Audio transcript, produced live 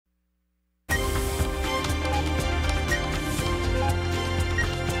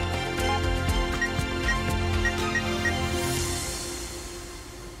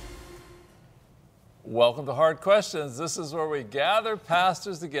Welcome to Hard Questions. This is where we gather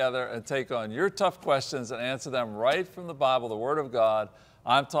pastors together and take on your tough questions and answer them right from the Bible, the Word of God.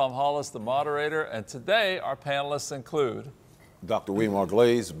 I'm Tom Hollis, the moderator, and today our panelists include Dr. William R.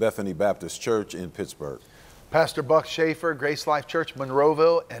 Glaze, Bethany Baptist Church in Pittsburgh. Pastor Buck Schaefer, Grace Life Church,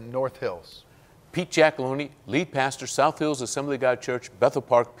 Monroeville and North Hills. Pete Giacalone, lead pastor, South Hills Assembly of God Church, Bethel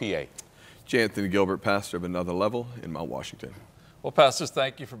Park, PA. J. Anthony Gilbert, pastor of Another Level in Mount Washington. Well, pastors,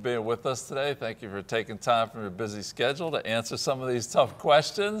 thank you for being with us today. Thank you for taking time from your busy schedule to answer some of these tough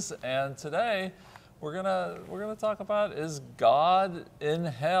questions. And today, we're gonna talk about, is God in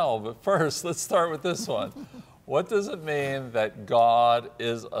hell? But first, let's start with this one. What does it mean that God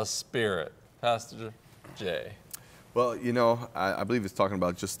is a spirit? Pastor Jay. Well, you know, I believe it's talking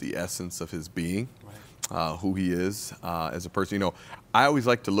about just the essence of his being, who he is as a person. You know, I always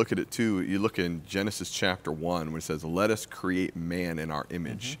like to look at it too. You look in Genesis chapter 1 where it says, let us create man in our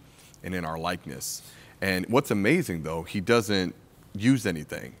image and in our likeness. And what's amazing though, he doesn't use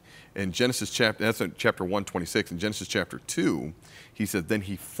anything. In Genesis chapter, that's in chapter 1:26, in Genesis chapter 2, he says, then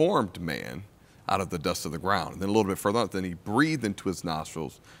he formed man out of the dust of the ground. And then a little bit further on, then he breathed into his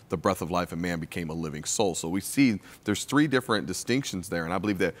nostrils the breath of life, and man became a living soul. So we see there's three different distinctions there. And I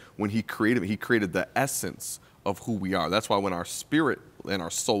believe that when he created the essence of who we are. That's why when our spirit and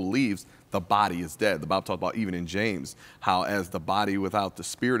our soul leaves, the body is dead. The Bible talks about, even in James, how as the body without the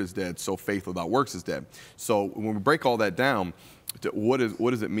spirit is dead, so faith without works is dead. So when we break all that down, what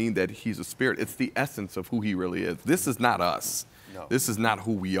does it mean that he's a spirit? It's the essence of who he really is. This is not us. No. This is not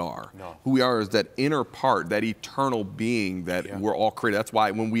who we are. No. Who we are is that inner part, that eternal being that we're all created. That's why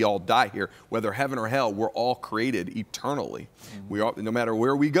when we all die here, whether heaven or hell, we're all created eternally. We all, no matter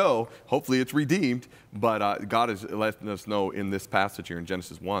where we go, hopefully it's redeemed, but God is letting us know in this passage here in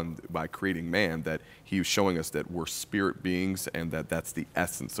Genesis 1, by creating man, that he was showing us that we're spirit beings and that that's the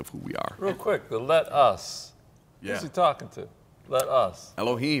essence of who we are. Real quick, the let us. Who's he talking to? Let us.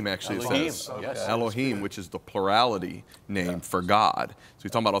 Elohim actually Elohim. says. Yes. Elohim, which is the plurality name for God. So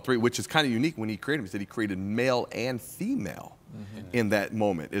he's talking about all three, which is kind of unique when he created him. He said he created male and female in that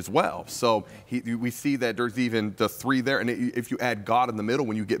moment as well. So we see that there's even the three there. And if you add God in the middle,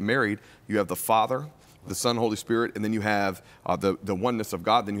 when you get married, you have the Father, the Son, Holy Spirit, and then you have the oneness of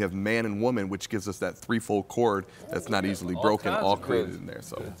God. Then you have man and woman, which gives us that threefold cord that's not easily broken, all created in there.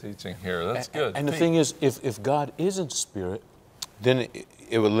 So good teaching here. That's good. And the thing is, if God isn't spirit, then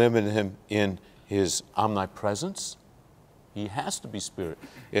it would limit him in his omnipresence. He has to be spirit.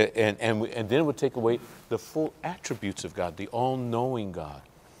 And then it would take away the full attributes of God, the all-knowing God,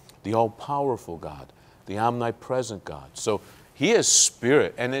 the all-powerful God, the omnipresent God. So he is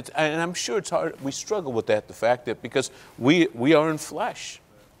spirit, and I'm sure it's hard. We struggle with that, the fact that because we are in flesh,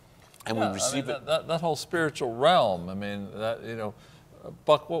 and we receive it. That whole spiritual realm. I mean,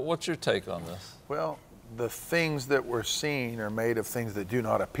 Buck, what's your take on this? Well, the things that we're seeing are made of things that do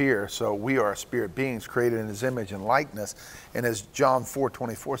not appear. So we are spirit beings created in his image and likeness. And as John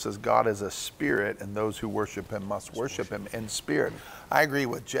 4:24 says, God is a spirit, and those who worship him must worship him in spirit. I agree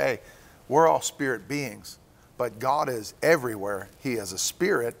with Jay. We're all spirit beings, but God is everywhere. He is a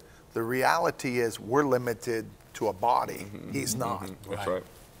spirit. The reality is we're limited to a body. He's not. That's right.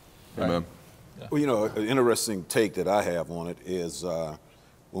 Amen. Yeah. Well, you know, an interesting take that I have on it is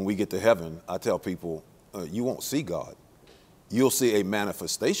when we get to heaven, I tell people, you won't see God. You'll see a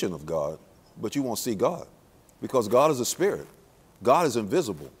manifestation of God, but you won't see God, because God is a spirit. God is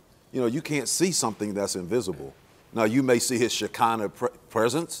invisible. You know, you can't see something that's invisible. Now, you may see his Shekinah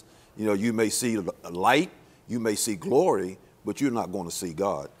presence. You know, you may see light. You may see glory, but you're not going to see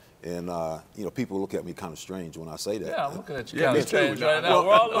God. And, you know, people look at me kind of strange when I say that. Yeah, I'm looking at you kind of strange right now.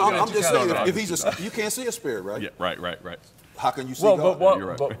 We're all looking at I'm you just kind saying, of if he's you can't see a spirit, right? Yeah, right. How can you see God?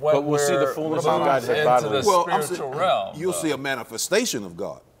 But we'll see the fullness of Godhead bodily. Into the spiritual realm. You'll see a manifestation of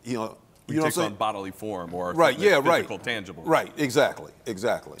God. You know what I'm saying? On bodily form or physical, tangible. Right, exactly.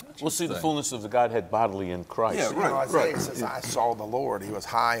 We'll see the fullness of the Godhead bodily in Christ. Yeah, right. Isaiah says, I saw the Lord. He was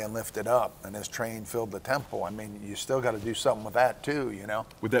high and lifted up, and his train filled the temple. I mean, you still got to do something with that too, you know?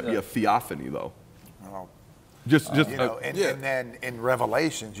 Would that be a theophany, though? Well, you know, and then in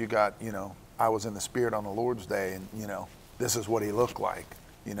Revelations, you got, you know, I was in the Spirit on the Lord's day, and, you know, this is what he looked like,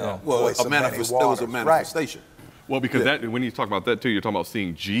 you know. Well, it was a manifestation. Well, because when you talk about that too, you're talking about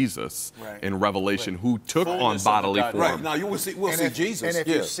seeing Jesus in Revelation, who took on bodily form. Right. Now we'll see Jesus. And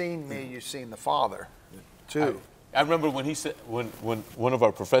if you've seen me, you've seen the Father, too. I remember when he said, when one of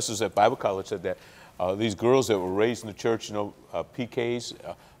our professors at Bible college said that these girls that were raised in the church, you know, PKs,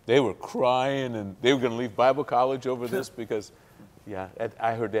 they were crying and they were going to leave Bible college over this because,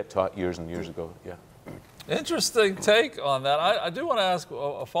 I heard that taught years and years ago. Yeah. Interesting take on that. I do want to ask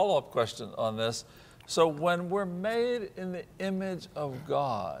a follow-up question on this. So when we're made in the image of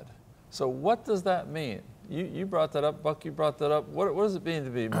God, so what does that mean? You brought that up, Buck, you brought that up. What does it mean to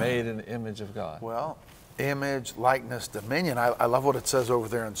be made in the image of God? Well, image, likeness, dominion. I love what it says over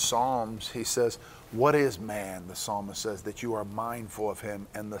there in Psalms. He says, what is man, the psalmist says, that you are mindful of him,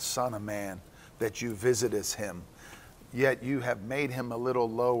 and the son of man, that you visitest him. Yet you have made him a little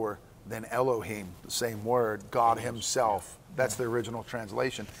lower than Elohim, the same word, God himself. That's the original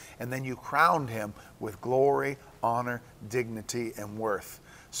translation. And then you crowned him with glory, honor, dignity, and worth.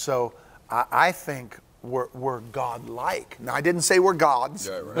 So I think we're God-like. Now, I didn't say we're gods.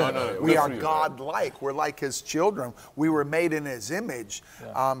 Yeah, right. No, We are God-like. We're like his children. We were made in his image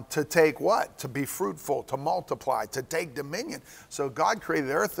to take what? To be fruitful, to multiply, to take dominion. So God created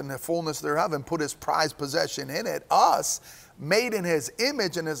the earth and the fullness thereof and put his prized possession in it, us, made in his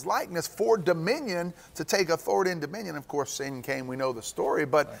image and his likeness for dominion, to take authority and dominion. Of course, sin came, we know the story,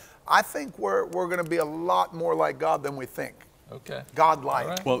 but I think we're going to be a lot more like God than we think. Okay. God-like.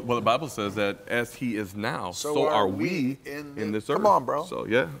 Right. Well, the Bible says that as he is now, so are we in this earth. Come on, bro. So,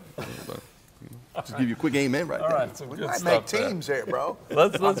 yeah. Just give you a quick amen right All there. right, some We good might stuff make there. teams here, bro.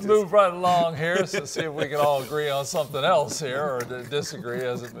 Let's move right along here, so see if we can all agree on something else here, or disagree,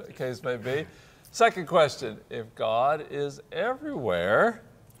 as the case may be. Second question, if God is everywhere,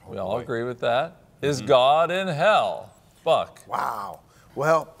 we all agree with that, is God in hell? Buck. Wow.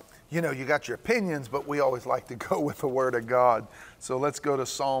 Well, you know, you got your opinions, but we always like to go with the Word of God. So let's go to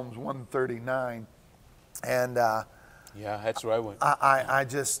Psalms 139. And Yeah, that's where I went. I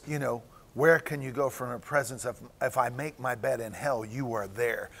just, you know, where can you go from a presence of, if I make my bed in hell, you are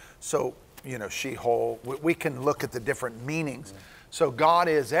there. So, you know, Sheol, we can look at the different meanings. So God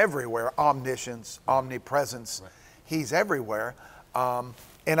is everywhere, omniscience, omnipresence. Right. He's everywhere.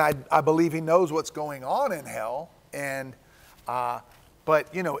 And I believe he knows what's going on in hell. And,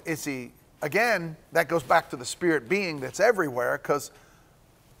 but, you know, is he, again, that goes back to the spirit being that's everywhere, because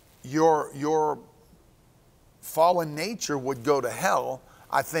your fallen nature would go to hell.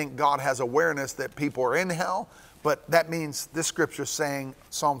 I think God has awareness that people are in hell, but that means this scripture is saying,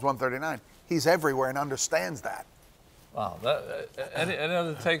 Psalms 139, he's everywhere and understands that. Wow. Any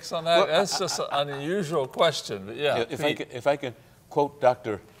other takes on that? Well, that's just an unusual question. But yeah. If I can quote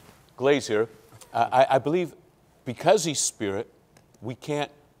Dr. Glaze here, I believe because he's spirit, we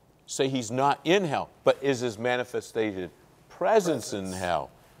can't say he's not in hell, but is his manifested presence in hell.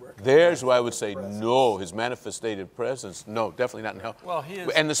 There's where I would say no, his manifested presence, no, definitely not in hell. Well, he is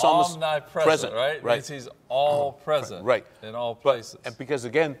and the psalmist omnipresent, right? Right. Means he's all present, right, in all places. And because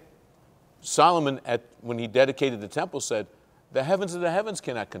again, Solomon, when he dedicated the temple, said, the heavens of the heavens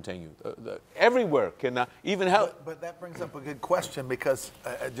cannot contain you. Everywhere cannot, even hell. But that brings up a good question, because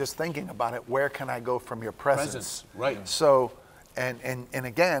just thinking about it, where can I go from your presence? Right. So, and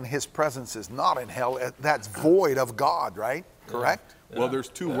again, his presence is not in hell. That's void of God, right? Correct? Well, there's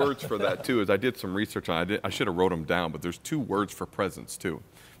two words for that too. As I did some research on it, I should have wrote them down, but there's two words for presence too.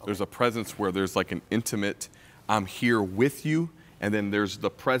 There's a presence where there's like an intimate, I'm here with you, and then there's the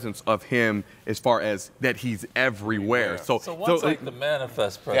presence of him as far as that he's everywhere. So what's like the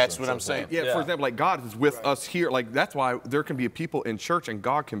manifest presence? That's what I'm saying. Yeah, for example, like God is with us here. Like that's why there can be people in church and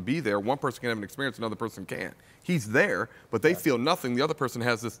God can be there. One person can have an experience, another person can't. He's there, but they feel nothing. The other person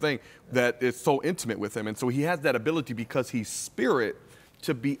has this thing that is so intimate with him. And so he has that ability, because he's spirit,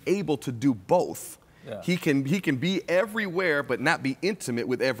 to be able to do both. Yeah. He can be everywhere, but not be intimate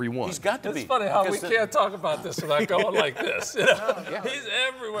with everyone. He's got to be. It's funny how we can't talk about this without going like this. You know? He's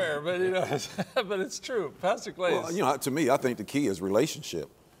everywhere, but you know, but it's true. Pastor Glaze. Well, you know, to me, I think the key is relationship.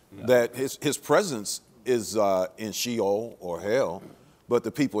 Yeah. That his presence is in Sheol or hell, but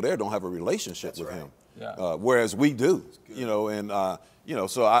the people there don't have a relationship with him. Yeah. Whereas we do. You know, and you know,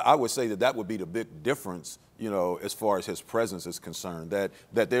 so I would say that would be the big difference. You know, as far as his presence is concerned, that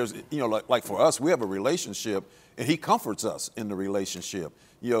there's, you know, like for us, we have a relationship, and he comforts us in the relationship.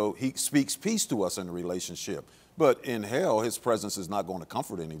 You know, he speaks peace to us in the relationship. But in hell, his presence is not going to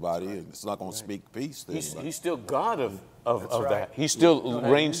comfort anybody. Right. It's not going to speak peace to anybody. He's still God of that. He still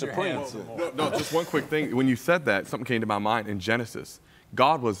reigns supreme. No, just one quick thing. When you said that, something came to my mind in Genesis.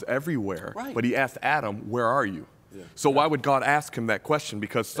 God was everywhere, but he asked Adam, where are you? Yeah. So why would God ask him that question?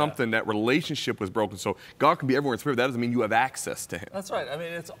 Because that relationship was broken. So God can be everywhere in spirit. That doesn't mean you have access to him. That's right. I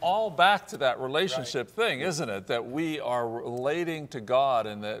mean, it's all back to that relationship thing, isn't it? That we are relating to God,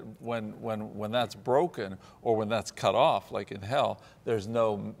 and that when that's broken or when that's cut off, like in hell, there's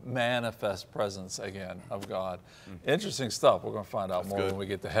no manifest presence again of God. Interesting stuff. We're going to find out more when we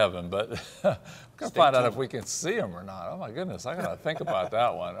get to heaven, but we're going to find out if we can see him or not. Oh my goodness, I got to think about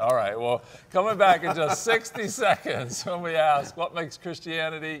that one. All right, well, coming back in just 60 seconds when we ask what makes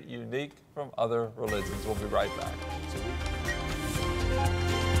Christianity unique from other religions. We'll be right back.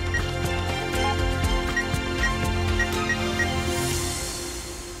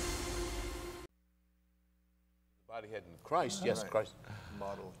 Head in Christ, yes, Christ.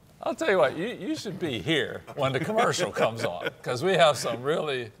 Model. I'll tell you what, you should be here when the commercial comes on, because we have some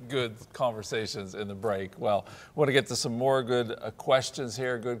really good conversations in the break. Well, I want to get to some more good questions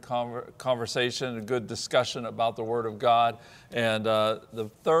here, good conversation, a good discussion about the Word of God. And the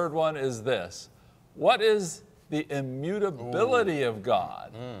third one is this: what is the immutability of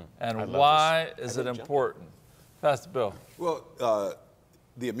God, and why is it important? Pastor Bill. Well,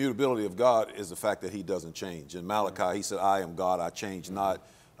 the immutability of God is the fact that he doesn't change. In Malachi, he said, I am God, I change not.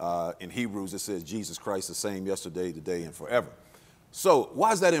 In Hebrews, it says, Jesus Christ the same yesterday, today, and forever. So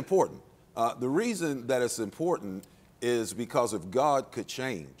why is that important? The reason that it's important is because if God could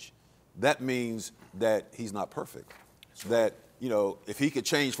change, that means that he's not perfect. That, you know, if he could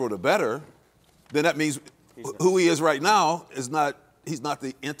change for the better, then that means who he is right now is not, he's not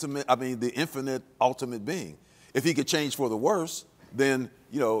the infinite, ultimate being. If he could change for the worse, then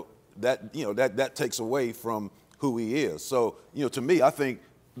that takes away from who he is. So, to me, I think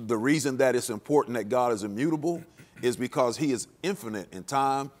the reason that it's important that God is immutable is because he is infinite in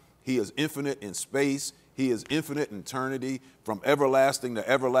time, he is infinite in space, he is infinite in eternity, from everlasting to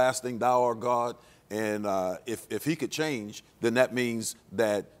everlasting, thou art God. And if he could change, then that means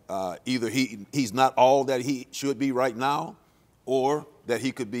that either he's not all that he should be right now, or that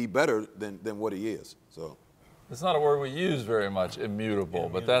he could be better than what he is. So. It's not a word we use very much, immutable,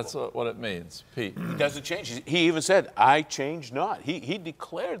 but that's what it means. Pete. He doesn't change. He even said, I change not. He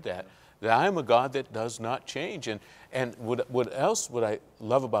declared that I am a God that does not change. And what else would I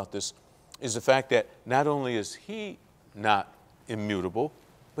love about this is the fact that not only is he not immutable,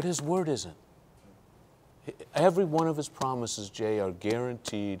 but his word isn't. Every one of his promises, Jay, are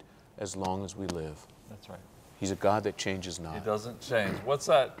guaranteed as long as we live. That's right. He's a God that changes not. He doesn't change. What's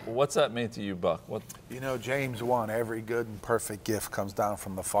that mean to you, Buck? James 1, every good and perfect gift comes down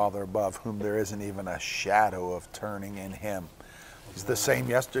from the Father above, whom there isn't even a shadow of turning in him. He's the same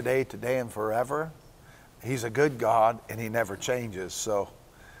yesterday, today, and forever. He's a good God, and he never changes. So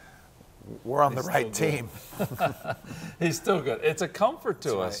we're on the right team. He's still good. It's a comfort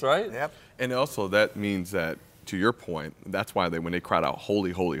to us, right? Yep. And also that means that, to your point, that's why when they cried out,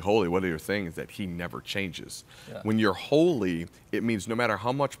 holy, holy, holy, what they're saying is that he never changes. Yeah. When you're holy, it means no matter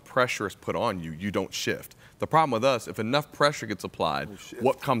how much pressure is put on you, you don't shift. The problem with us, if enough pressure gets applied,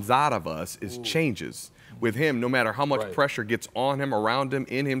 what comes out of us is changes. With him, no matter how much pressure gets on him, around him,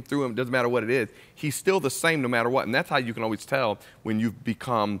 in him, through him, doesn't matter what it is, he's still the same no matter what. And that's how you can always tell when you've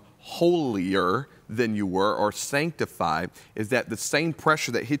become holier than you were or sanctified, is that the same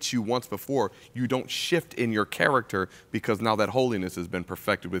pressure that hits you once before, you don't shift in your character because now that holiness has been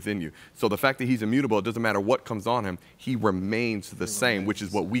perfected within you. So the fact that he's immutable, it doesn't matter what comes on him, he remains the same, which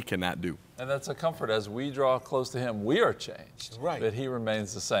is what we cannot do. And that's a comfort. As we draw close to him, we are changed, but he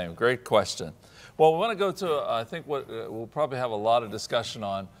remains the same. Great question. Well, we want to go to, I think, what we'll probably have a lot of discussion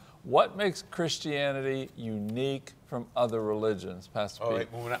on. What makes Christianity unique from other religions, Pastor Pete?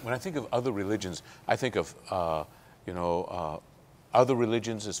 Right. When I think of other religions, I think of other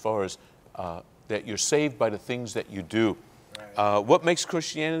religions as far as that you're saved by the things that you do. Right. What makes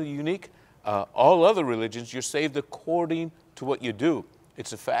Christianity unique? All other religions, you're saved according to what you do.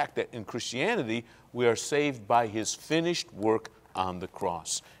 It's a fact that in Christianity, we are saved by his finished work on the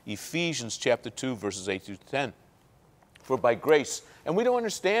cross. Ephesians chapter 2, verses 8 through 10. For by grace, and we don't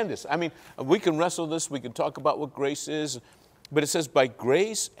understand this. I mean, we can wrestle this, we can talk about what grace is, but it says, by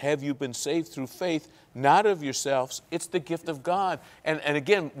grace have you been saved through faith, not of yourselves, it's the gift of God. And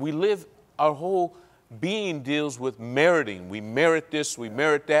again, we live, our whole being deals with meriting. We merit this, we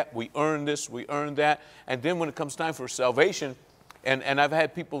merit that, we earn this, we earn that. And then when it comes time for salvation, and I've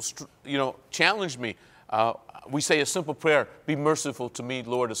had people, challenge me. We say a simple prayer, be merciful to me,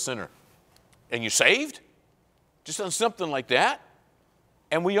 Lord, a sinner. And you're saved? Just on something like that?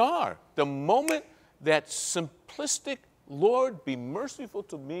 And we are. The moment that simplistic, Lord, be merciful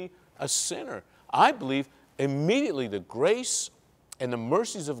to me, a sinner, I believe immediately the grace and the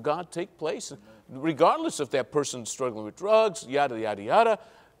mercies of God take place. Regardless if that person's struggling with drugs, yada, yada, yada,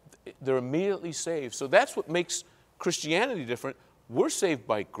 they're immediately saved. So that's what makes Christianity different. We're saved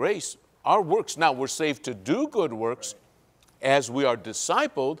by grace, our works. Now, we're saved to do good works as we are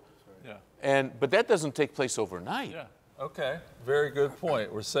discipled, but that doesn't take place overnight. Yeah. Okay, very good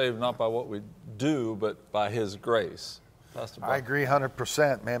point. We're saved not by what we do, but by His grace. Pastor Bob. I agree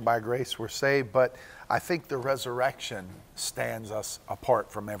 100%, man. By grace we're saved, but I think the resurrection stands us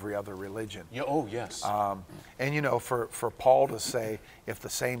apart from every other religion. Yeah, oh, yes. And you know, for Paul to say, if the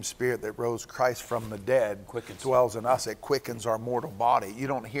same Spirit that rose Christ from the dead dwells in us, it quickens our mortal body. You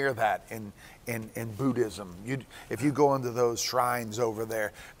don't hear that in Buddhism. If you go into those shrines over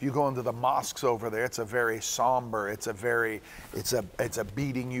there, if you go into the mosques over there, it's a very somber. It's a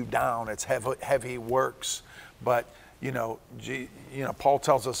beating you down. It's heavy works, but. Paul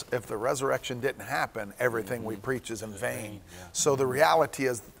tells us if the resurrection didn't happen, everything we preach is in vain. Yeah. So the reality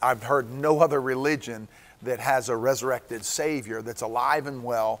is, I've heard no other religion that has a resurrected Savior that's alive and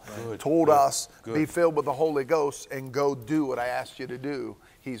well, told us, be filled with the Holy Ghost and go do what I asked you to do.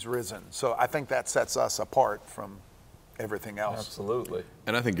 He's risen. So I think that sets us apart from everything else. Absolutely.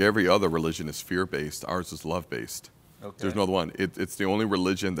 And I think every other religion is fear-based. Ours is love-based. Okay. There's no other one. It's the only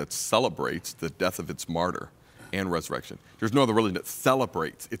religion that celebrates the death of its martyr and resurrection. There's no other religion that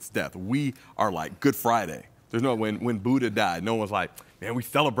celebrates its death. We are like Good Friday. There's no, when Buddha died, no one was like, man, we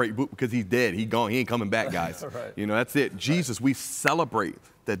celebrate Buddha because he's dead. He's gone. He ain't coming back, guys. Right. You know, that's it. Jesus, we celebrate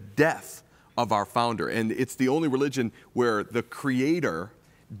the death of our founder. And it's the only religion where the creator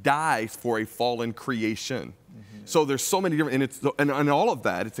dies for a fallen creation. Mm-hmm. So there's so many different, and all of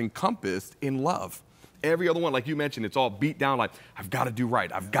that, it's encompassed in love. Every other one, like you mentioned, it's all beat down like, I've got to do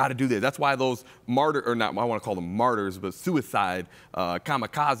right. I've got to do this. That's why those martyr, or not, I want to call them martyrs, but suicide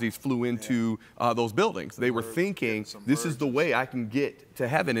kamikazes flew into those buildings. They were thinking, this is the way I can get to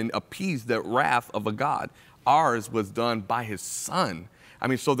heaven and appease the wrath of a God. Ours was done by His Son. I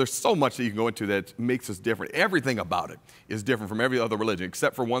mean, so there's so much that you can go into that makes us different. Everything about it is different from every other religion,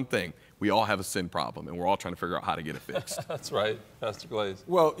 except for one thing. We all have a sin problem, and we're all trying to figure out how to get it fixed. That's right, Pastor Glaze.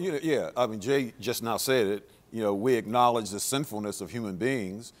 Well, I mean, Jay just now said it. We acknowledge the sinfulness of human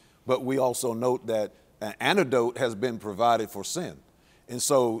beings, but we also note that an antidote has been provided for sin. And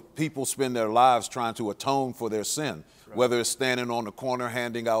so people spend their lives trying to atone for their sin, whether it's standing on the corner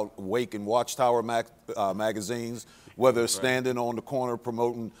handing out Wake and Watchtower magazines, whether it's standing on the corner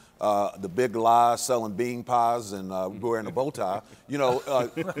promoting the Big Lie, selling bean pies and wearing a bow tie.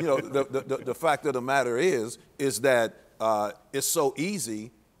 The fact of the matter is that it's so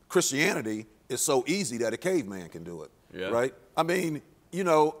easy. Christianity is so easy that a caveman can do it, right? I mean, just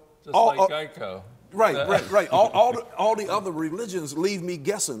like Geico. Right. All the other religions leave me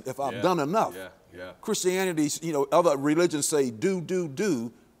guessing if I've done enough. Christianity's, other religions say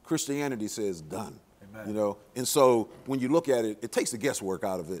do. Christianity says done. Amen. And so when you look at it, it takes the guesswork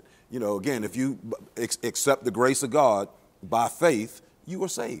out of it. Again, if you accept the grace of God by faith, you are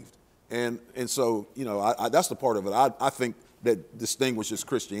saved. And so, that's the part of it I think that distinguishes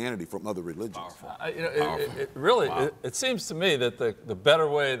Christianity from other religions. It seems to me that the better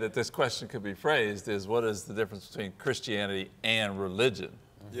way that this question could be phrased is, what is the difference between Christianity and religion?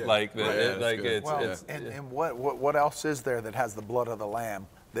 Yeah. What else is there that has the blood of the Lamb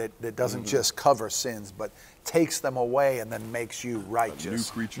that doesn't just cover sins, but takes them away and then makes you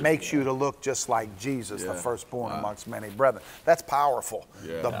righteous, makes you to look just like Jesus, the firstborn amongst many brethren. That's powerful.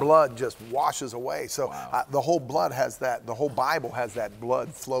 Yeah. The blood just washes away. So the whole blood has that, the whole Bible has that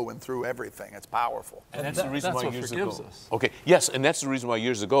blood flowing through everything. It's powerful. And that's the reason why years ago. Okay, yes, and that's the reason why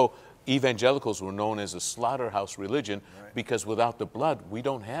years ago evangelicals were known as a slaughterhouse religion, because without the blood, we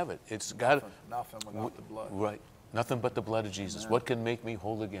don't have it. It's got nothing without the blood. Right. Nothing but the blood of Jesus. Amen. What can make me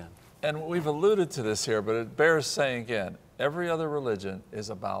whole again? And we've alluded to this here, but it bears saying again, every other religion is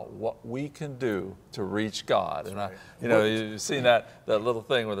about what we can do to reach God. That's you've seen that little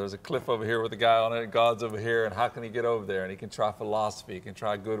thing where there's a cliff over here with a guy on it, and God's over here, and how can he get over there? And he can try philosophy, he can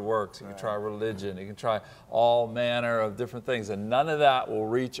try good works, he can try religion, he can try all manner of different things, and none of that will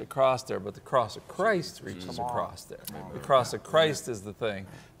reach across there, but the cross of Christ reaches across there. The cross of Christ is the thing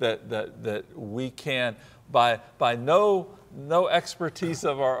that we can, by no expertise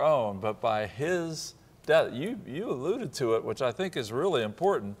of our own, but by His death. You alluded to it, which I think is really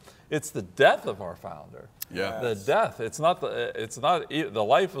important. It's the death of our founder. Yeah. The death. It's not the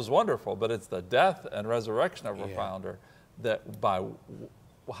life was wonderful, but it's the death and resurrection of our founder that by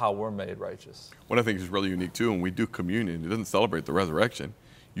how we're made righteous. What I think is really unique too, when we do communion, it doesn't celebrate the resurrection.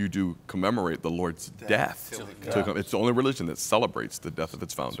 You do commemorate the Lord's death. It's the only religion that celebrates the death of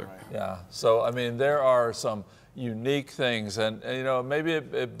its founder. Right. Yeah. So I mean, there are some unique things, and maybe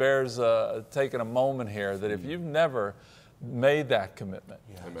it bears taking a moment here that if you've never made that commitment.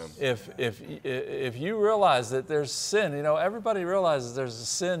 Amen. If you realize that there's sin, you know, everybody realizes there's a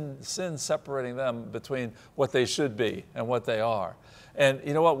sin separating them between what they should be and what they are. And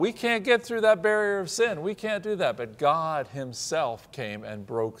you know what? We can't get through that barrier of sin. We can't do that. But God himself came and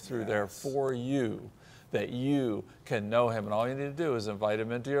broke through there for you, that you can know him. And all you need to do is invite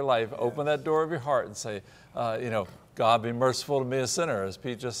him into your life, open that door of your heart and say, you know, God, be merciful to me, a sinner, as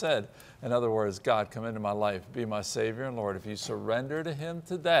Pete just said. In other words, God, come into my life, be my Savior and Lord. If you surrender to him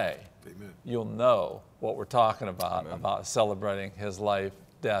today, Amen. You'll know what we're talking about celebrating his life,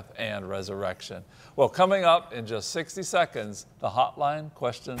 death, and resurrection. Well, coming up in just 60 seconds, the hotline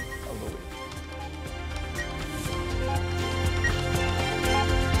question of the week.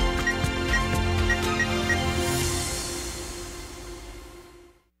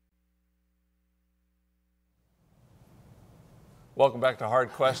 Welcome back to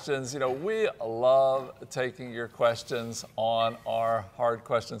Hard Questions. You know, we love taking your questions on our Hard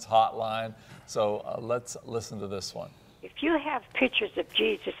Questions hotline. So let's listen to this one. If you have pictures of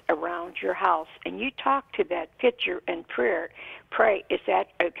Jesus around your house and you talk to that picture and pray, is that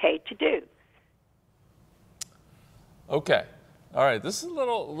okay to do? Okay. All right. This is a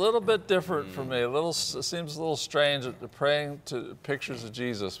little bit different for me. Seems a little strange, praying to pictures of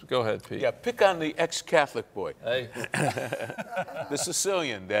Jesus. Go ahead, Pete. Yeah, pick on the ex-Catholic boy. Hey. The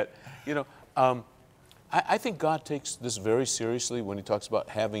Sicilian that, you know, I think God takes this very seriously when he talks about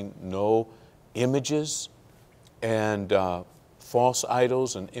having no images and false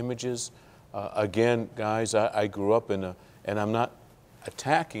idols and images. Again, guys, I grew up in and I'm not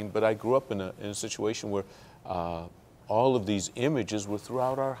attacking, but I grew up in a situation where all of these images were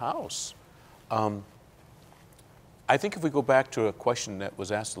throughout our house. I think if we go back to a question that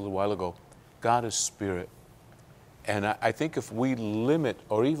was asked a little while ago, God is spirit. And I think if we limit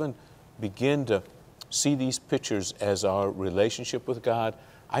or even begin to see these pictures as our relationship with God,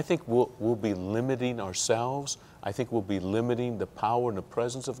 I think we'll be limiting ourselves. I think we'll be limiting the power and the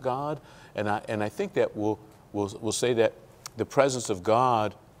presence of God. And I think that we'll say that the presence of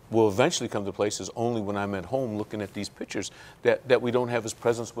God will eventually come to places only when I'm at home looking at these pictures, that we don't have his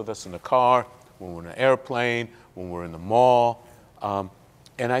presence with us in the car, when we're in an airplane, when we're in the mall.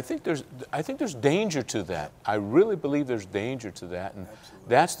 And I think there's danger to that. I really believe there's danger to that. And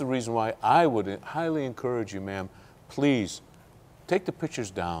that's the reason why I would highly encourage you, ma'am, please take the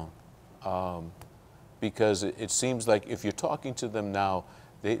pictures down. Because it seems like if you're talking to them now,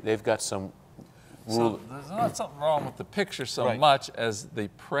 they've got some rule. So there's not something wrong with the picture so Right. much as the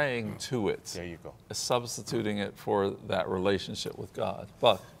praying to it. There you go. Substituting it for that relationship with God.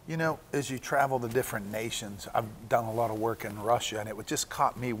 Buck. You know, as you travel to different nations, I've done a lot of work in Russia, and it just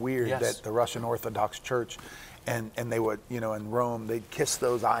caught me weird Yes. that the Russian Orthodox Church, and they would, you know, in Rome, they'd kiss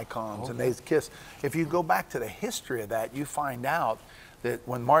those icons, and they'd kiss. If you go back to the history of that, you find out that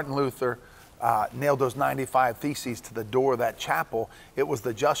when Martin Luther nailed those 95 Theses to the door of that chapel, it was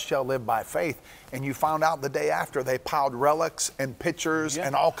the just shall live by faith. And you found out the day after they piled relics and pictures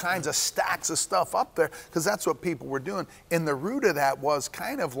and all kinds of stacks of stuff up there, because that's what people were doing. And the root of that was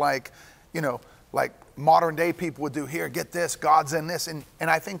kind of like, you know, like modern day people would do, here, get this, God's in this. And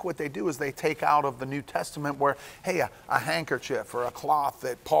I think what they do is they take out of the New Testament where, hey, a handkerchief or a cloth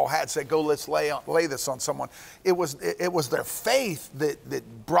that Paul had, said, go, let's lay this on someone. It was their faith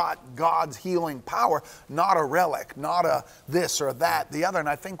that brought God's healing power, not a relic, not a this or that, the other. And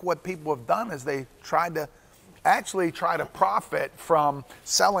I think what people have done is they tried to profit from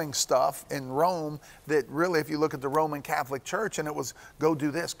selling stuff in Rome that really, if you look at the Roman Catholic Church, and it was go do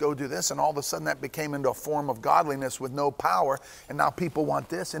this, and all of a sudden that became into a form of godliness with no power, and now people want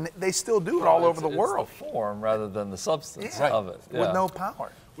this, and they still do it all over the world. It's the form rather than the substance Yeah. of it. With no power.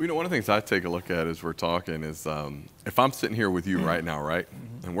 Well, you know, one of the things I take a look at as we're talking is if I'm sitting here with you right now, right,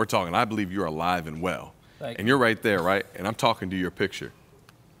 and we're talking, I believe you're alive and well. Thank and you. you're right there, right, and I'm talking to your picture.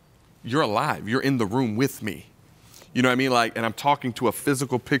 You're alive. You're in the room with me. You know what I mean? Like, and I'm talking to a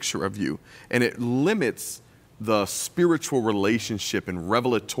physical picture of you, and it limits the spiritual relationship and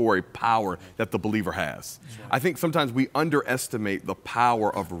revelatory power that the believer has. Right. I think sometimes we underestimate the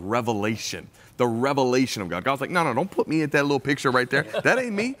power of revelation, the revelation of God. God's like, no, don't put me in that little picture right there. That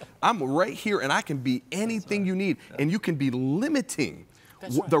ain't me. I'm right here, and I can be anything you need, and you can be limiting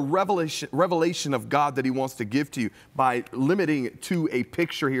the revelation of God that he wants to give to you by limiting it to a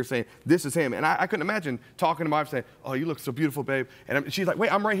picture here saying, this is him. And I couldn't imagine talking to my wife saying, oh, you look so beautiful, babe. And she's like,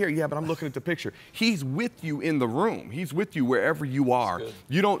 wait, I'm right here. Yeah, but I'm looking at the picture. He's with you in the room. He's with you wherever you are.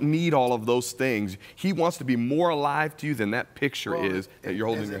 You don't need all of those things. He wants to be more alive to you than that picture is that you're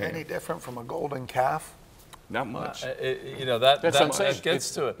holding in your hand. Is it any different from a golden calf? Not much. You know, that That's what I'm saying.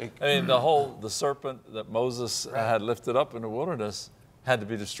 gets to it. I mean, the serpent that Moses had lifted up in the wilderness had to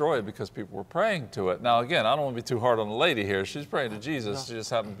be destroyed because people were praying to it. Now, again, I don't want to be too hard on the lady here. She's praying to Jesus. She just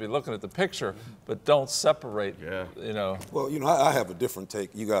happens to be looking at the picture, but don't separate, you know. Well, you know, I have a different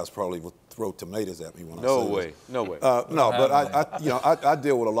take. You guys probably would throw tomatoes at me when I say No this. way. No way. No, but I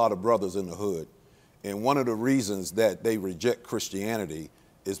deal with a lot of brothers in the hood, and one of the reasons that they reject Christianity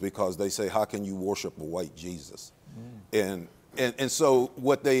is because they say, "How can you worship a white Jesus?" And so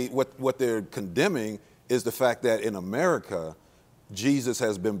what they're condemning is the fact that in America, Jesus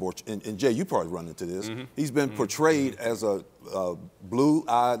has been, and Jay, you probably run into this. He's been portrayed as a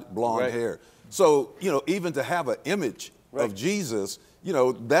blue-eyed, blonde hair. So, you know, even to have an image of Jesus, you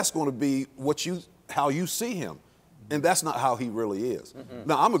know, that's going to be how you see him. And that's not how he really is.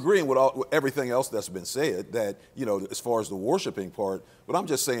 Now, I'm agreeing with everything else that's been said, that, you know, as far as the worshiping part, but I'm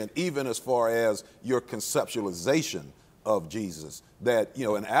just saying, even as far as your conceptualization of Jesus, that, you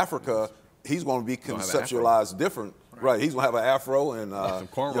know, in Africa, he's going to be conceptualized different. Right, he's gonna have an afro, and you know,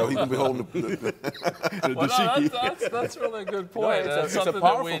 he's gonna be holding the That's really a good point. No, that's it's a something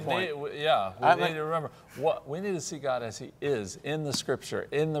powerful that we point. need to remember. We need to see God as he is in the Scripture,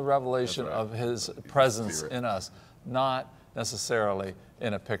 in the revelation of his presence in us, not necessarily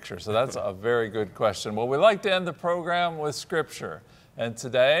in a picture. So that's a very good question. Well, we like to end the program with Scripture, and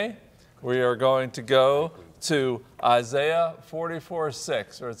today we are going to go to Isaiah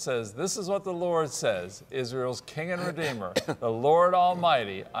 44:6, where it says, "This is what the Lord says, Israel's King and Redeemer, the Lord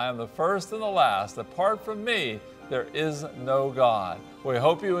Almighty. I am the first and the last. Apart from me, there is no God." We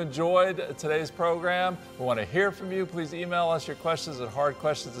hope you enjoyed today's program. We want to hear from you. Please email us your questions at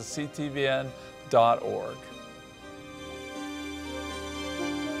hardquestions@ctvn.org.